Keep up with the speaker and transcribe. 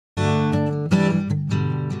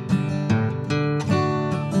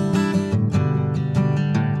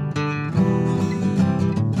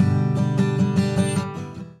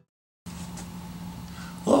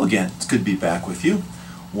good to be back with you.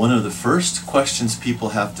 One of the first questions people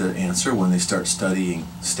have to answer when they start studying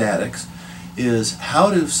statics is how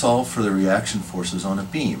to solve for the reaction forces on a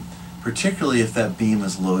beam, particularly if that beam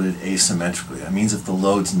is loaded asymmetrically. That means if the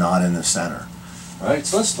load's not in the center. All right,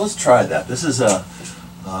 so let's try that. This is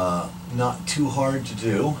not too hard to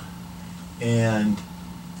do, and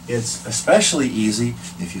it's especially easy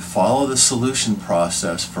if you follow the solution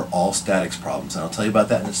process for all statics problems, and I'll tell you about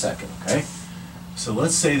that in a second, okay? So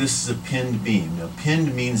let's say this is a pinned beam. Now,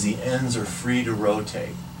 pinned means the ends are free to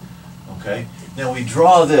rotate, okay? Now, we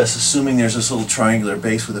draw this assuming there's this little triangular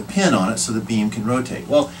base with a pin on it so the beam can rotate.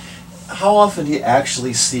 Well, how often do you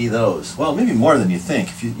actually see those? Well, maybe more than you think.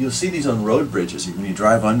 You'll see these on road bridges. When you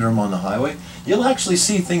drive under them on the highway, you'll actually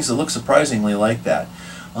see things that look surprisingly like that.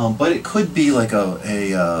 But it could be like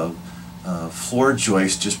a floor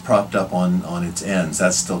joist just propped up on its ends.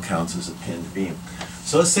 That still counts as a pinned beam.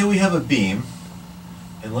 So let's say we have a beam,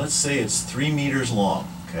 and let's say it's 3 meters long,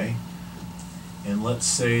 okay? And let's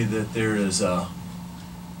say that there is a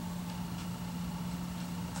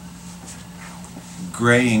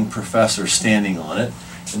graying professor standing on it,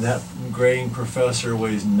 and that graying professor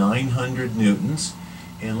weighs 900 newtons,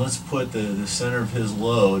 and let's put the center of his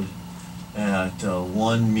load at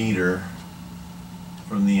 1 meter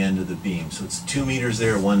from the end of the beam. So it's 2 meters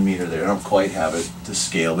there, 1 meter there. I don't quite have it to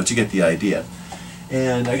scale, but you get the idea.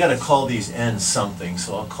 And I got to call these ends something,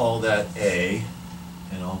 so I'll call that A,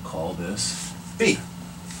 and I'll call this B.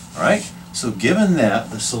 All right? So given that,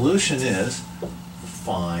 the solution is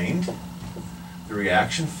find the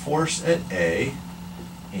reaction force at A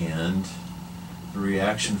and the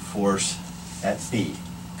reaction force at B.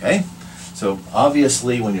 Okay? So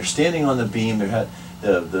obviously when you're standing on the beam,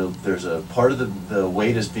 there's a part of the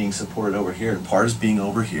weight is being supported over here and part is being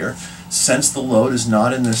over here. Since the load is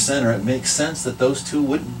not in the center, it makes sense that those two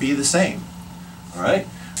wouldn't be the same. All right?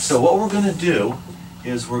 So what we're going to do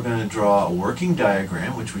is we're going to draw a working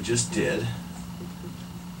diagram, which we just did.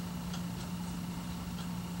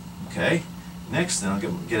 Okay? Next, then I'll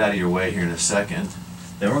get out of your way here in a second.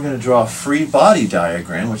 Then we're going to draw a free body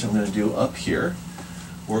diagram, which I'm going to do up here.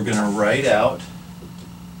 We're going to write out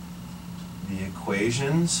the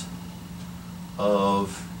equations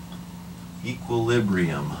of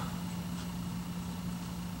equilibrium.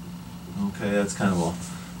 Okay, that's kind of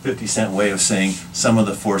a 50-cent way of saying some of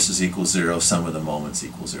the forces equal 0, some of the moments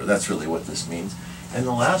equal 0. That's really what this means. And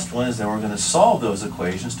the last one is that we're going to solve those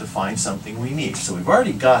equations to find something we need. So we've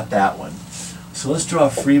already got that one. So let's draw a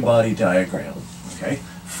free body diagram. Okay?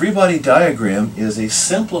 Free body diagram is a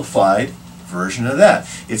simplified version of that.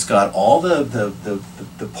 It's got all the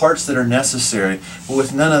parts that are necessary, but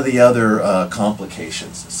with none of the other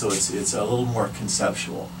complications. So it's a little more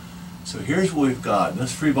conceptual. So here's what we've got. And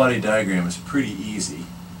this free body diagram is pretty easy.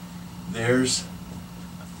 There's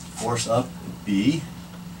force up at B,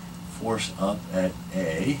 force up at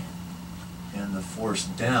A, and the force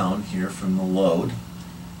down here from the load.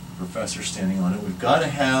 Professor standing on it. We've got to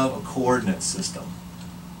have a coordinate system.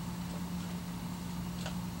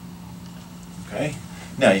 Okay?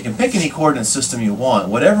 Now you can pick any coordinate system you want.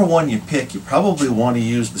 Whatever one you pick, you probably want to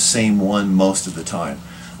use the same one most of the time.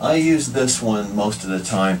 I use this one most of the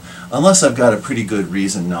time, unless I've got a pretty good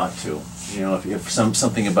reason not to. You know, if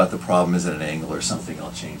something about the problem is at an angle or something,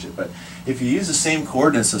 I'll change it. But if you use the same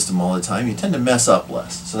coordinate system all the time, you tend to mess up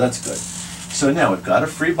less. So that's good. So now we've got a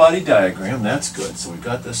free body diagram. That's good. So we've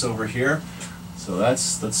got this over here. So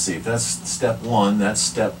that's, let's see, if that's step 1, that's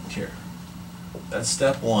step here. That's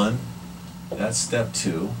step 1. That's step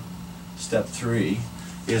 2. Step 3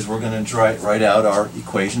 is we're going to write out our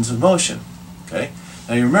equations of motion. Okay?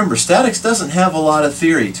 Now you remember, statics doesn't have a lot of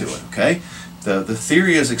theory to it. Okay? The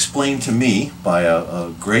theory is explained to me by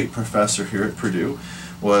a great professor here at Purdue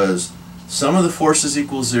was some of the forces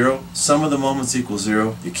equal 0, some of the moments equal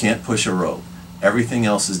 0, you can't push a rope. Everything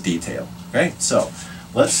else is detail. Okay? So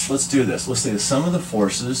let's do this. Let's say the sum of the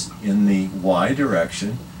forces in the y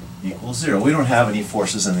direction equals 0. We don't have any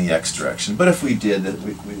forces in the x direction, but if we did,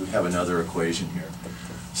 we would have another equation here.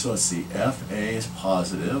 So let's see, Fa is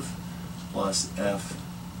positive plus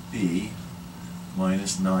Fb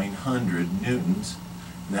minus 900 newtons,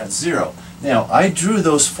 and that's 0. Now, I drew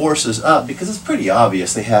those forces up because it's pretty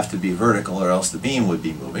obvious they have to be vertical or else the beam would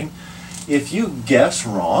be moving. If you guess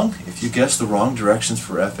wrong, if you guess the wrong directions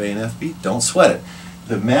for Fa and Fb, don't sweat it.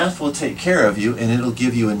 The math will take care of you, and it'll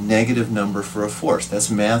give you a negative number for a force. That's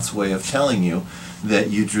math's way of telling you that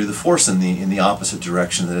you drew the force in the opposite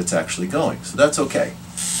direction that it's actually going. So that's okay.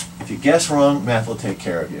 If you guess wrong, math will take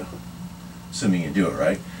care of you, assuming you do it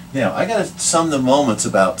right. Now, I got to sum the moments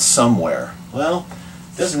about somewhere. Well,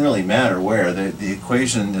 It doesn't really matter where. The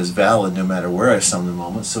equation is valid no matter where I sum the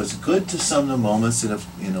moments, so it's good to sum the moments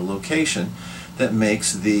in a location that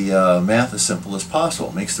makes the math as simple as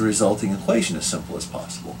possible, makes the resulting equation as simple as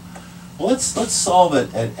possible. Well, let's solve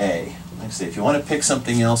it at A. Like I say, if you want to pick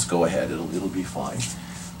something else, go ahead. It'll be fine.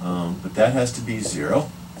 But that has to be 0.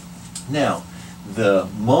 Now, the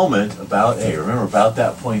moment about A, remember about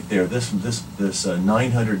that point there, this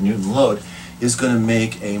 900 Newton load is going to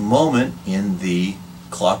make a moment in the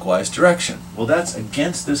clockwise direction. Well, that's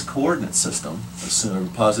against this coordinate system,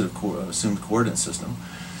 assumed coordinate system.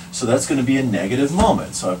 So that's going to be a negative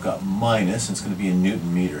moment. So I've got minus, and it's going to be in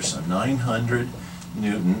Newton meters. So 900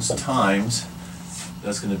 newtons times,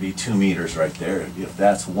 that's going to be 2 meters right there. If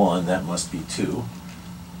that's 1, that must be 2.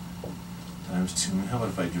 Times 2. How about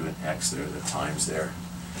if I do an x there, the times there?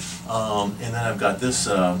 And then I've got this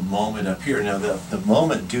moment up here. Now the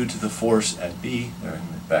moment due to the force at B,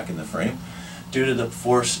 back in the frame, due to the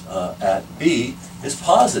force at B is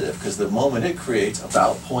positive, because the moment it creates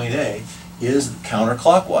about point A is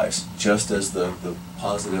counterclockwise, just as the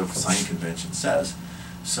positive sign convention says.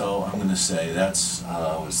 So I'm going to say that's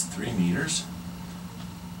was 3 meters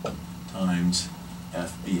times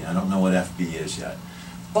FB. I don't know what FB is yet.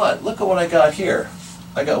 But look at what I got here.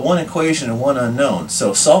 I got one equation and one unknown.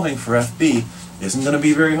 So solving for FB isn't going to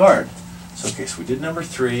be very hard. So okay, so we did number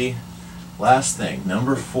 3. Last thing,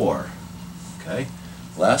 number 4. Okay?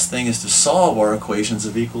 Last thing is to solve our equations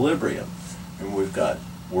of equilibrium. And we've got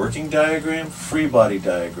working diagram, free body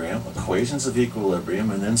diagram, equations of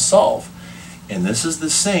equilibrium, and then solve. And this is the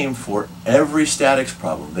same for every statics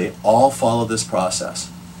problem. They all follow this process.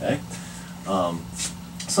 Okay?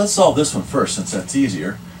 So let's solve this one first, since that's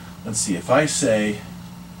easier. Let's see, if I say,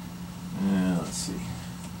 let's see,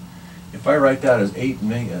 if I write that as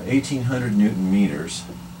 1800 Newton meters,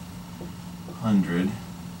 100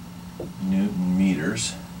 Newton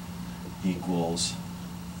meters equals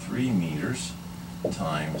 3 meters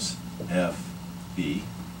times FB.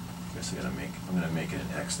 I guess I'm going to make it an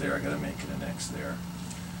X there. I got to make it an X there.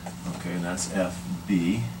 Okay, and that's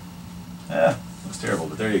FB. Looks terrible,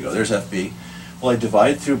 but there you go. There's FB. Well, I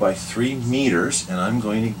divide through by 3 meters, and I'm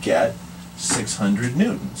going to get 600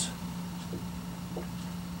 newtons.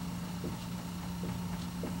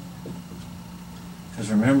 Because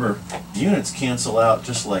remember, units cancel out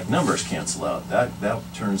just like numbers cancel out. That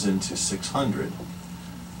turns into 600.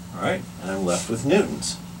 All right, and I'm left with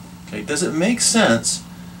newtons. Okay, does it make sense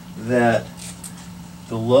that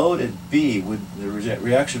the load at B the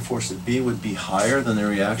reaction force at B would be higher than the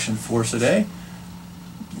reaction force at A?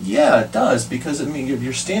 Yeah, it does, because if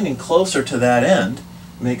you're standing closer to that end,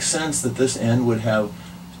 it makes sense that this end would have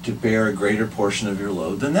to bear a greater portion of your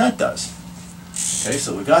load than that does. Okay,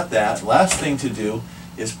 so we got that. Last thing to do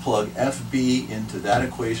is plug FB into that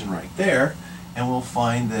equation right there, and we'll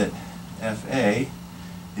find that FA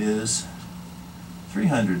is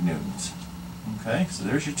 300 newtons. Okay, so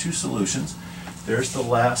there's your 2 solutions. There's the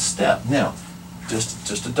last step. Now, just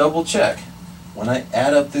to double check, when I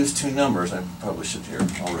add up those 2 numbers, I probably should here,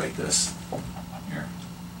 I'll write this here.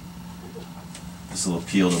 This will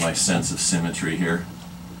appeal to my sense of symmetry here.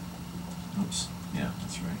 Oops, yeah,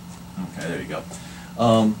 that's right. Okay, there you go.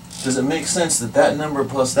 Does it make sense that that number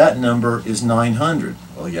plus that number is 900?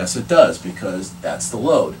 Well, yes it does, because that's the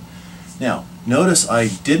load. Now, notice I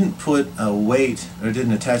didn't put a weight, or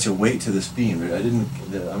didn't attach a weight to this beam.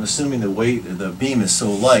 I'm assuming the beam is so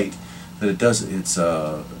light that its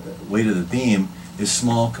weight of the beam is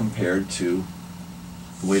small compared to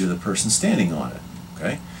the weight of the person standing on it.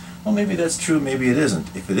 Okay? Well, maybe that's true, maybe it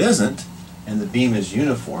isn't. If it isn't, and the beam is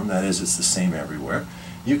uniform, that is, it's the same everywhere,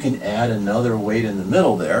 you can add another weight in the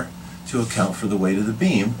middle there to account for the weight of the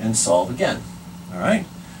beam and solve again. All right?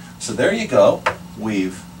 So there you go.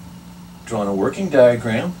 We've drawn a working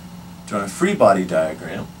diagram, drawn a free body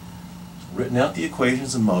diagram, written out the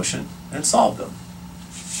equations of motion, and solved them.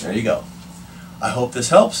 There you go. I hope this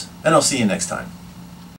helps, and I'll see you next time.